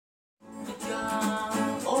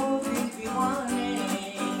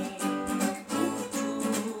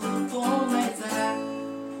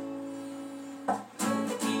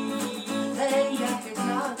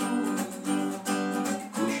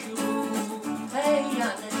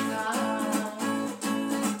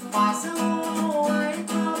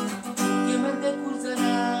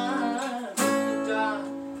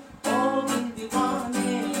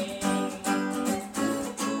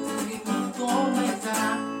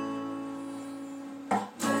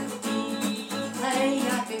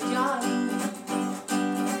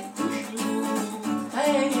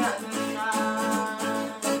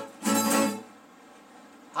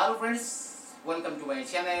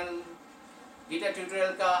Channel guitar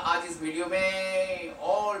tutorial का आज इस वीडियो में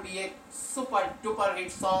और भी एक सुपर डुपर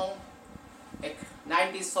हिट सॉन्ग, एक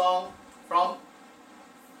 90s song from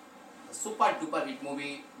super duper hit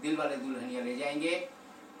movie Dilwale Dulhania ले जाएंगे,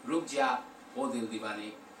 रुक जा ओ दिल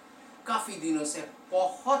दीवाने। काफ़ी दिनों से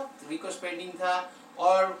बहुत रिक्वेस्ट पेंडिंग था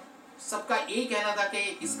और सबका यही कहना था कि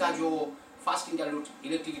इसका जो fast interlude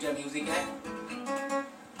electric guitar music है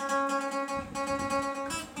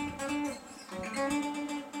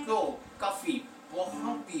तो काफ़ी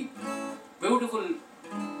बहुत ही ब्यूटीफुल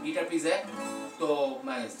गिटार पीस है, तो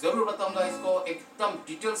मैं ज़रूर बताऊंगा इसको, एकदम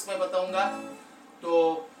डिटेल्स में बताऊंगा।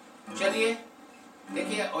 तो चलिए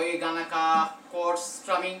देखिए, और ये गाना का कॉर्ड्स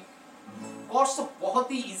स्ट्रमिंग, कॉर्ड्स तो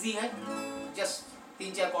बहुत ही इजी है, जस्ट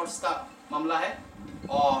 3-4 कॉर्ड्स का मामला है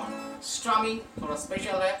और स्ट्रमिंग थोड़ा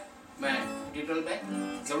स्पेशल है, मैं डिटेल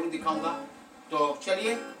में ज़रूर दिखाऊंगा। तो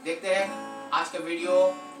चलिए देखते हैं आज का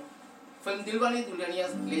वीडियो। फिल्म दिलवाले दुल्हनिया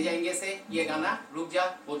ले जाएंगे से ये गाना रुक जा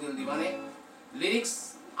ओ दिल दीवाने,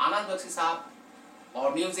 लिरिक्स आनंद बख्शी साहब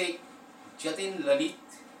और music Jatin Lalit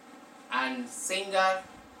and singer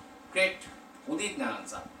great Udit Narayan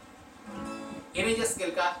साहब। इमेजेस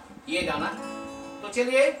स्केल का ये गाना। तो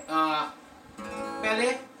चलिए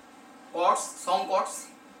पहले कॉर्ड्स, सॉन्ग कॉर्ड्स,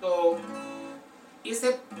 तो इसे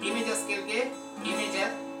इमेज स्केल के imager,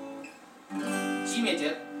 ji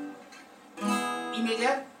major, E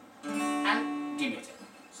major and D major.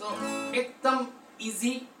 सो एकदम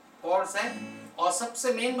इजी कॉर्ड्स है और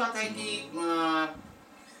सबसे मेन बात है कि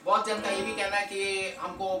बहुत जन का ये भी कहना है कि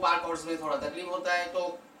हमको बार कॉर्ड्स में थोड़ा तकलीफ होता है,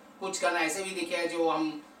 तो कुछ गाना ऐसे भी दिखे हैं जो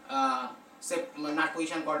हम सिर्फ नॉट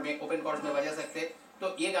पोजीशन कॉर्ड में, ओपन कॉर्ड्स में बजा सकते,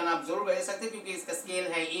 तो ये गाना आप जरूर बजा सकते क्योंकि इसका स्केल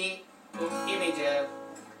है ए, तो ए मेजर,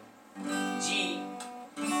 जी,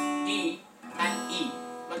 डी एंड ई,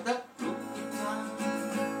 मतलब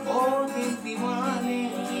ओ दिल दीवाने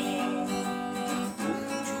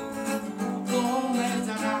तो मैं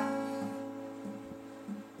जरा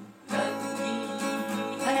लगी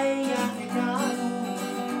है या है जादू,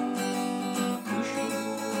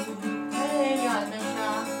 खुशबू है या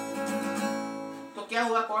नशा। तो क्या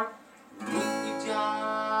हुआ कॉर्ड? रुक जा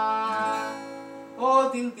ओ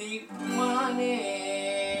दिल दीवाने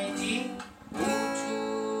जी,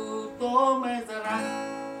 पूछूं तो मैं जरा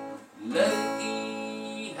लगी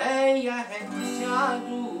है या है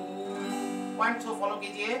जादू। पॉइंट्स को फॉलो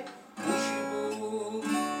कीजिए, खुशबू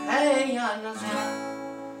है या नशा,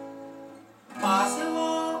 पास वो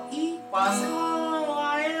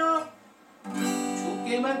आए हो,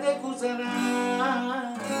 छूके मैं देखूं जरा,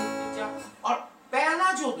 और पहला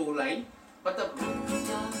जो दो लाइन मतलब रुक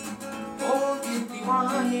जा ओ दिल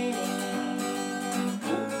दीवाने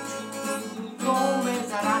तो मैं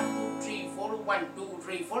जरा 2 3 4 1 2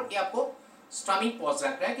 3 4, ये आपको स्ट्रमिंग पॉज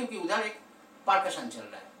रख रहा है क्योंकि उधर एक परकशन चल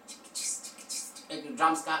रहा है, एक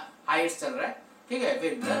ड्रम्स का हाइट्स चल रहा है, ठीक है।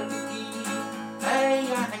 फिर लड़की है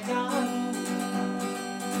या है जादू,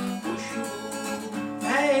 खुशबू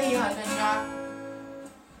है या नशा,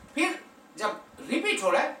 फिर जब रिपीट हो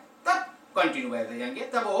रहा है तब कंटिन्यू करते जाएंगे,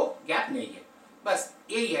 तब वो गैप नहीं है, बस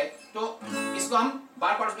यही है। तो इसको हम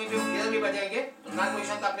बार कॉर्ड्स में भी इधर भी बजाएंगे, तो नॉट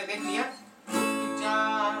पोजीशन तो आपने देख लिया, रुक जा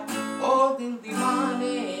ओ दिल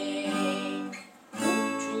दीवाने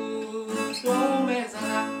पूछूं तो मैं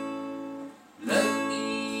जरा लगी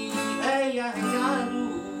है या है जादू,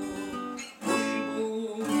 खुशबू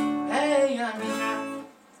है या नशा,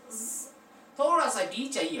 थोड़ा सा डी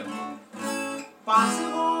चाहिए हमको, पास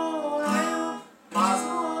हो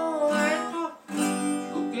आए तो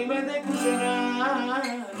झुके मैं देखूं जरा,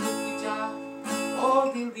 रुक जा ओ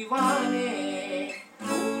दिल दीवाने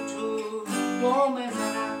पूछूं तो मैं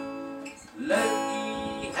जरा लगी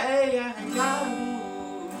है या है जादू,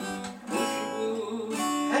 खुशबू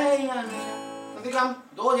है या नशा। तो देखिए हम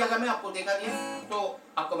दो जगह में आपको देखा दिया, तो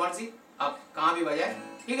आपको मर्जी आप कहाँ भी बजाए,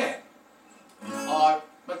 ठीक है। और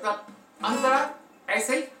मतलब अंतरा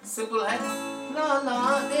ऐसे ही सिंपल है, ला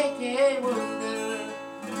ला देखे वो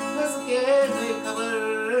हंस के बेखबर,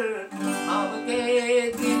 आपके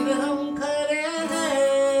दिन हम खरे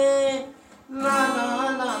हैं, ला ला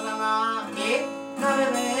ला ला ला ए ना रे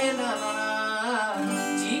ला ला ला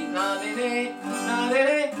जी, ना रे रे ना रे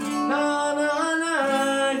रे ना ना ना,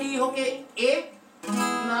 डी होके ए,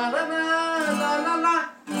 ना ला ला ला ला ला ला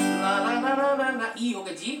ला ला ला ला ला, ई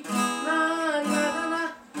होके जी, ना ला ला ला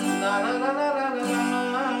ला ला ला ला ला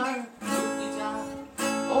ला, रुक जा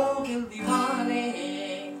ओ दिल दीवाने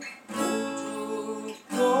पूछूं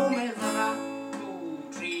तो मैं जरा 2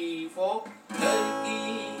 3 4, लड़की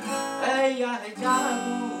है या है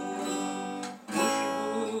जादू,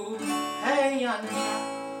 खुशबू है या नशा।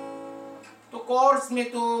 तो कॉर्ड्स में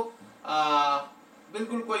तो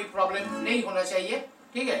बिल्कुल कोई प्रॉब्लम नहीं होना चाहिए,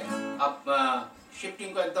 ठीक है। आप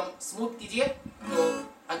शिफ्टिंग को एकदम स्मूथ कीजिए तो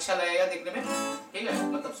अच्छा लगेगा देखने में, ठीक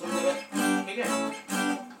है, मतलब सुनने में, ठीक है।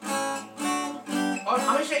 और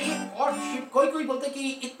हमेशा ये कॉर्ड शिफ्ट, कोई बोलते हैं कि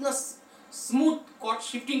इतना स्मूथ कॉर्ड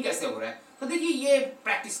शिफ्टिंग कैसे हो रहा है, तो देखिए ये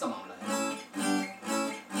प्रैक्टिस का मामला है।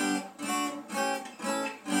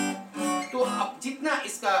 तो आप जितना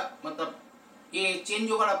इसका मतलब ये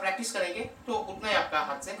चेंज ओवर आप प्रैक्टिस करेंगे तो उतना ही आपका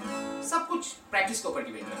हाथ से सब कुछ प्रैक्टिस के ऊपर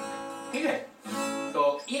डिपेंड करता है, ठीक है। तो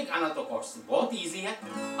ये गाना तो कॉर्ड्स बहुत इजी है,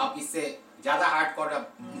 आप इससे ज़्यादा हार्ड कॉर्ड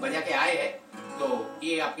आप बजा के आए हैं तो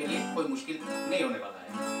ये आपके लिए कोई मुश्किल नहीं होने वाला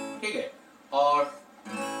है, ठीक है। और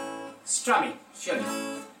स्ट्रमिंग,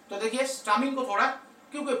 चलिए तो देखिए स्ट्रमिंग को थोड़ा,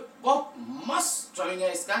 क्योंकि बहुत मस्त स्ट्रमिंग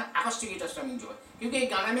है इसका, एकोस्टिक गिटार स्ट्रमिंग जो है, क्योंकि एक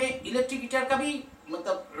गाने में इलेक्ट्रिक गिटार का भी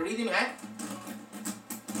मतलब रिदम है,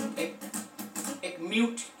 एक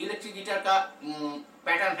म्यूट इलेक्ट्रिक गिटार का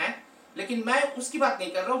पैटर्न है, लेकिन मैं उसकी बात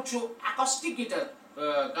नहीं कर रहा हूँ, जो एकोस्टिक गिटार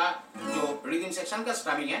का जो रिदम सेक्शन का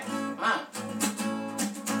स्ट्रमिंग है, हाँ।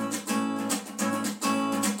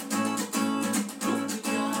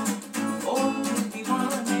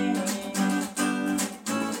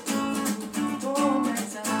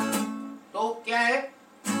 तो क्या है,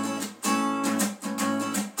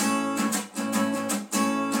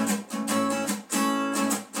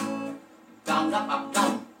 down up up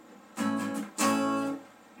down,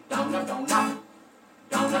 down up down up,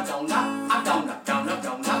 down up down up, up down up, down up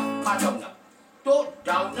down up, up down up. तो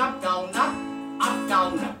down up up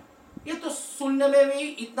down up, ये तो सुनने में भी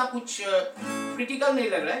इतना कुछ क्रिटिकल नहीं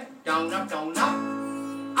लग रहा है, डाउन अप डाउन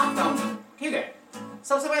अप, ठीक है।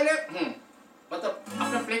 सबसे पहले मतलब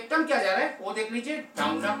अपना प्लेटम क्या जा रहा है वो देख लीजिए,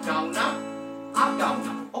 down up up down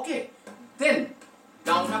up, okay. Then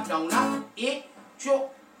down up, एक जो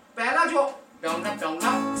पहला जो डाउन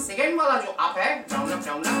अप, सेकेंड वाला जो अप है डाउन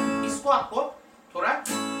अप, इसको आपको थोड़ा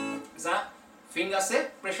जरा फिंगर से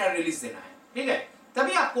प्रेशर रिलीज देना है, ठीक है,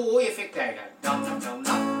 तभी आपको वो इफेक्ट आएगा, डाउन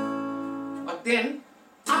अप। और देन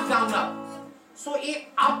अप डाउन अप, सो ये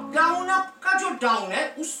अप डाउन अप का जो डाउन है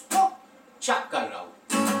उसको चेक कर रहा हूं,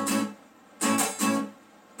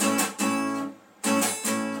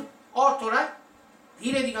 और थोड़ा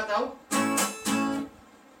धीरे दिखाता हूं।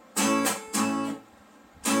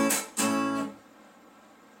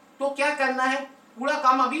 तो क्या करना है, पूरा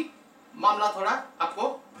काम अभी मामला थोड़ा आपको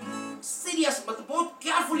सीरियस मतलब बहुत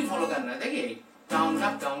केयरफुली फॉलो करना है। देखिए down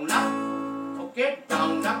up, okay,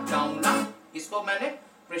 down up, इसको मैंने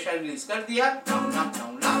प्रेशर रिलीज कर दिया, down up,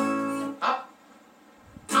 up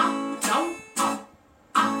down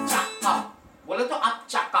up चक अप, बोले तो अप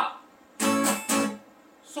चक अप।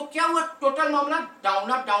 सो क्या हुआ टोटल मामला, डाउन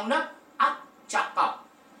अप अप चक अप,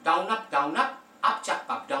 डाउन अप अप चक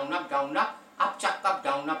अप, डाउन अप अप चक अप,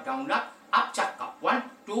 डाउन अप अप चक up, 1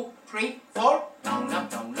 2 3 4, down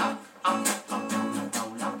up up चक up,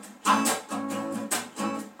 down up up चक up,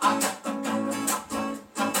 up चक up,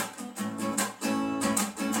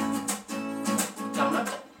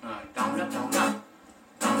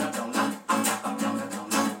 down up up चक up,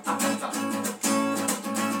 down up चक up.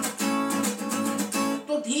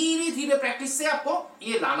 तो धीरे धीरे practice से आपको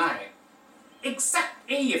ये लाना है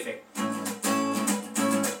exact यही effect,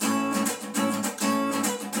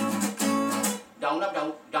 down up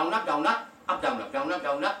up down up up चक up,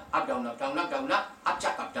 down up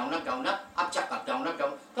चक up, down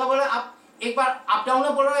up. तो बोले आप एक बार अप डाउन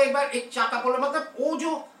अप बोल रहे हो, एक बार एक चक अप बोल रहे हो, मतलब वो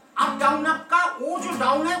जो अप डाउन अप का वो जो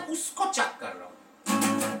डाउन है उसको चेक कर रहा हूं।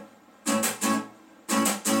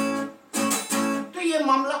 तो ये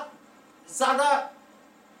मामला ज्यादा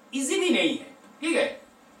इजी भी नहीं है, ठीक है,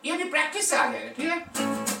 ये भी प्रैक्टिस से आ जाएगा, ठीक है।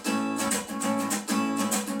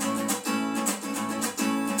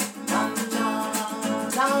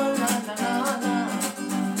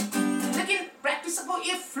 लेकिन प्रैक्टिस को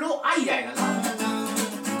ये फ्लो आ ही जाएगा,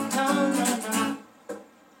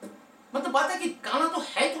 मतलब बात है कि गाना तो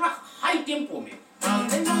है थोड़ा हाई टेम्पो में,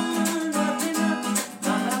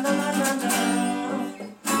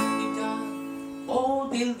 ओ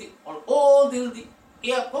दिल दी और ओ दिल दी,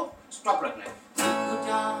 ये आपको स्टॉप रखना है,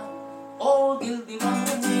 ओ दिल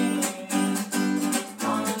दीवाने,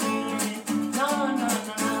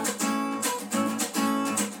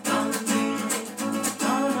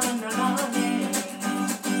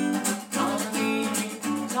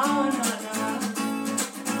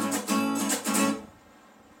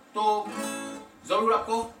 तो जरूर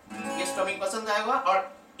आपको ये स्ट्रमिंग पसंद आएगा, और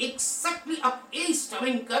एक्जैक्टली आप ये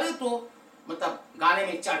स्ट्रमिंग करें तो मतलब गाने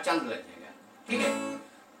में चार चांद लग जाएगा, ठीक है।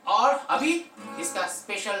 और अभी इसका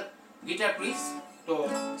स्पेशल गिटार पीस, तो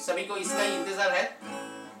सभी को इसका ही इंतजार है,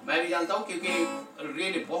 मैं भी जानता हूँ, क्योंकि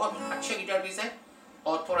रियली बहुत अच्छा गिटार पीस है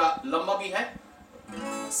और थोड़ा लंबा भी है,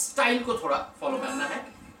 स्टाइल को थोड़ा फॉलो करना है।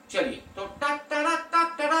 चलिए, तो टक टरा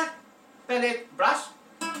टक टरा, पहले ब्रश,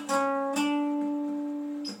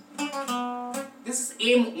 दिस इज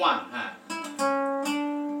एम 1 है।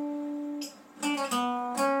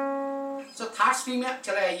 सो थर्ड स्ट्रिंग में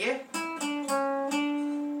चले आइए,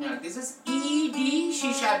 this is E D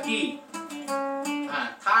C sharp D,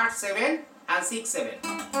 third 7 and 6 7,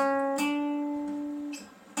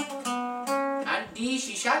 and D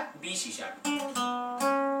C sharp B C sharp,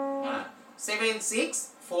 7 6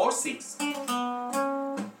 4 6,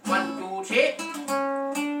 1 2 3,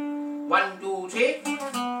 1 2 3,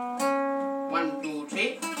 1 2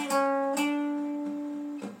 3,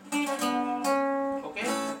 okay,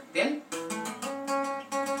 then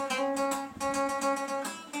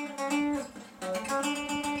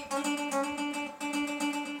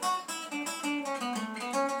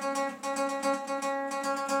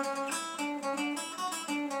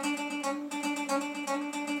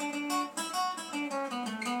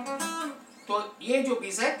तो ये जो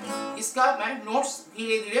पीस है इसका मैं नोट्स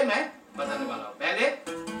धीरे धीरे मैं बताने वाला हूँ। पहले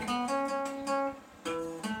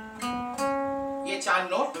ये 4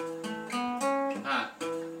 नोट, हाँ,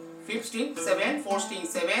 5th string 7, 4th string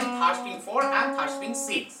 7, 3rd string 4 and 3rd string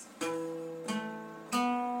 6.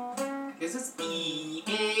 This is E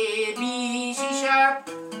A B C sharp.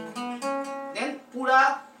 Then पूरा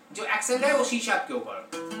जो एक्सेंट है वो C sharp के ऊपर।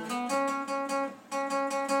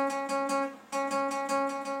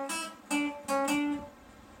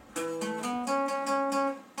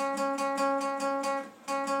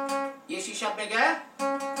 में गया,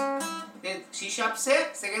 then C sharp से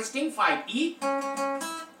second string 5 E,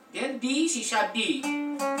 then D C sharp D,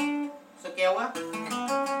 so क्या हुआ?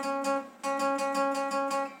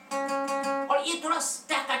 और ये थोड़ा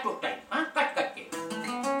staccato टाइप, हाँ, कट कट के,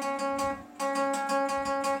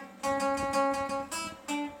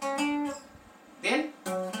 then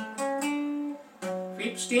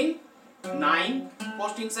 5th string 9,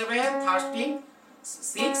 4th string 7, 3rd string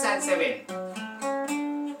 6 and 7.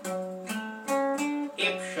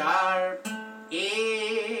 F sharp, A,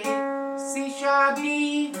 C sharp, D,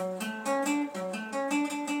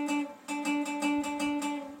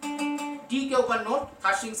 D के ऊपर note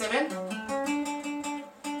 3rd string 7,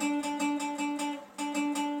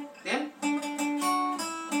 then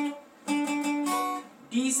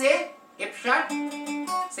D से F sharp,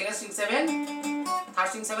 second string 7, 3rd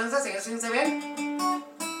string 7 से second string 7,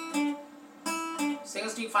 second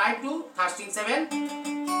string 5 to 3rd string 7,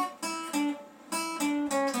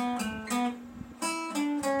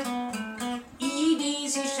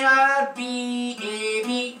 B A B,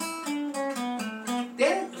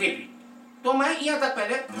 then repeat. तो मैं यहाँ तक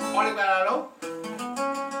पहले और एक बार आ रहा हूँ।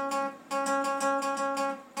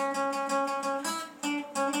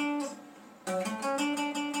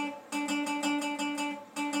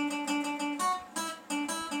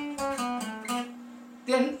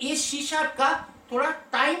 Then इस C sharp का थोड़ा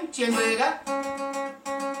टाइम चेंज होएगा।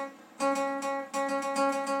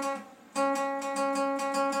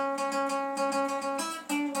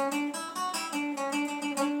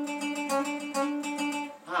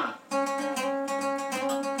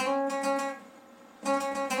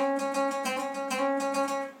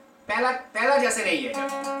 पहला जैसे नहीं है,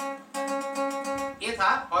 ये था,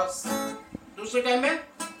 और दूसरे टाइम में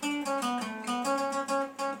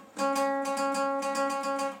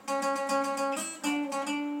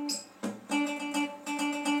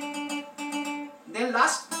then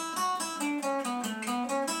last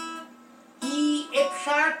E F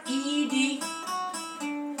sharp E D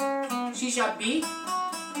C sharp B,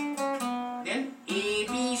 then A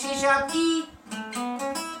B C sharp E.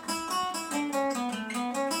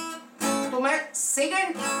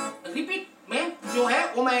 Second repeat में जो है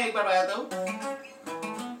वो मैं एक बार बताता हूँ।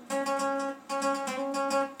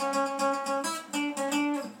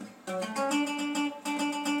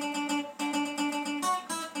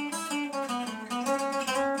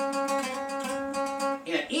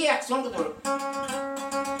 ये एक्शन को थोड़ा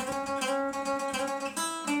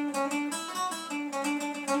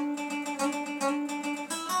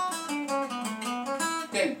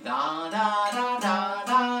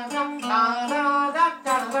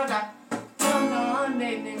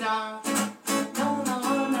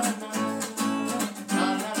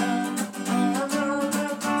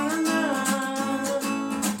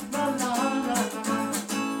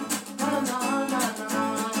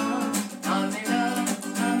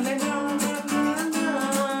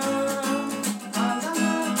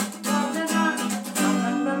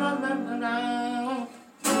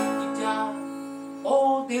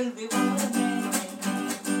दिल दीवाने।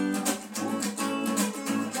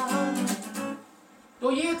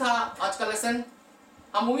 तो ये था आज का लेसन।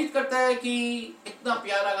 हम उम्मीद करते हैं कि इतना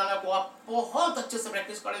प्यारा गाना को आप बहुत अच्छे से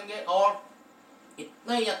प्रैक्टिस करेंगे और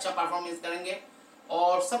इतना ही अच्छा परफॉर्मेंस करेंगे।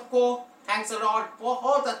 और सबको थैंक्स अलॉट,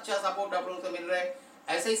 बहुत अच्छा सपोर्ट आप लोगों से मिल रहा है,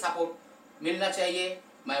 ऐसे ही सपोर्ट मिलना चाहिए।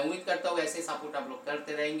 मैं उम्मीद करता हूँ ऐसे ही सपोर्ट आप लोग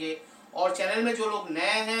करते रहेंगे। और चैनल में जो लोग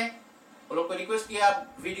नए हैं वो लोग को रिक्वेस्ट किया,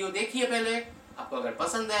 आप वीडियो देखिए पहले, आपको अगर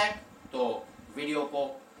पसंद है तो वीडियो को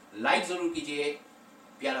लाइक ज़रूर कीजिए,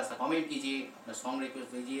 प्यारा सा कमेंट कीजिए, अपना सॉन्ग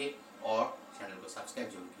रिक्वेस्ट भेजिए और चैनल को सब्सक्राइब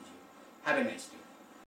जरूर कीजिए। Have a nice day.